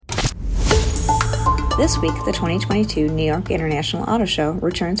This week, the 2022 New York International Auto Show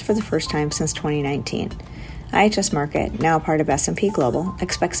returns for the first time since 2019. IHS Markit, now part of S&P Global,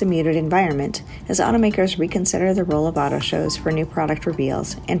 expects a muted environment as automakers reconsider the role of auto shows for new product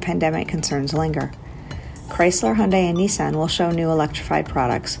reveals and pandemic concerns linger. Chrysler, Hyundai, and Nissan will show new electrified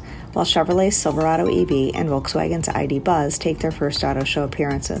products, while Chevrolet's Silverado EV and Volkswagen's ID. Buzz take their first auto show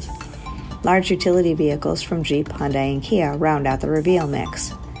appearances. Large utility vehicles from Jeep, Hyundai, and Kia round out the reveal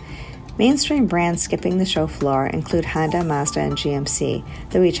mix. Mainstream brands skipping the show floor include Honda, Mazda, and GMC,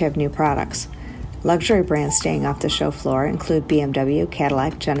 though each have new products. Luxury brands staying off the show floor include BMW,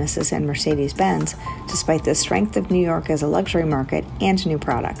 Cadillac, Genesis, and Mercedes-Benz, despite the strength of New York as a luxury market and new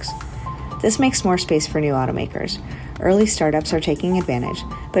products. This makes more space for new automakers. Early startups are taking advantage,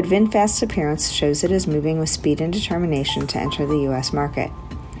 but VinFast's appearance shows it is moving with speed and determination to enter the U.S. market.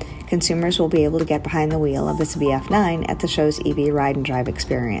 Consumers will be able to get behind the wheel of its VF9 at the show's EV Ride and Drive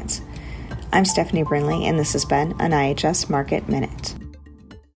experience. I'm Stephanie Brinley, and this has been an IHS Markit Minute.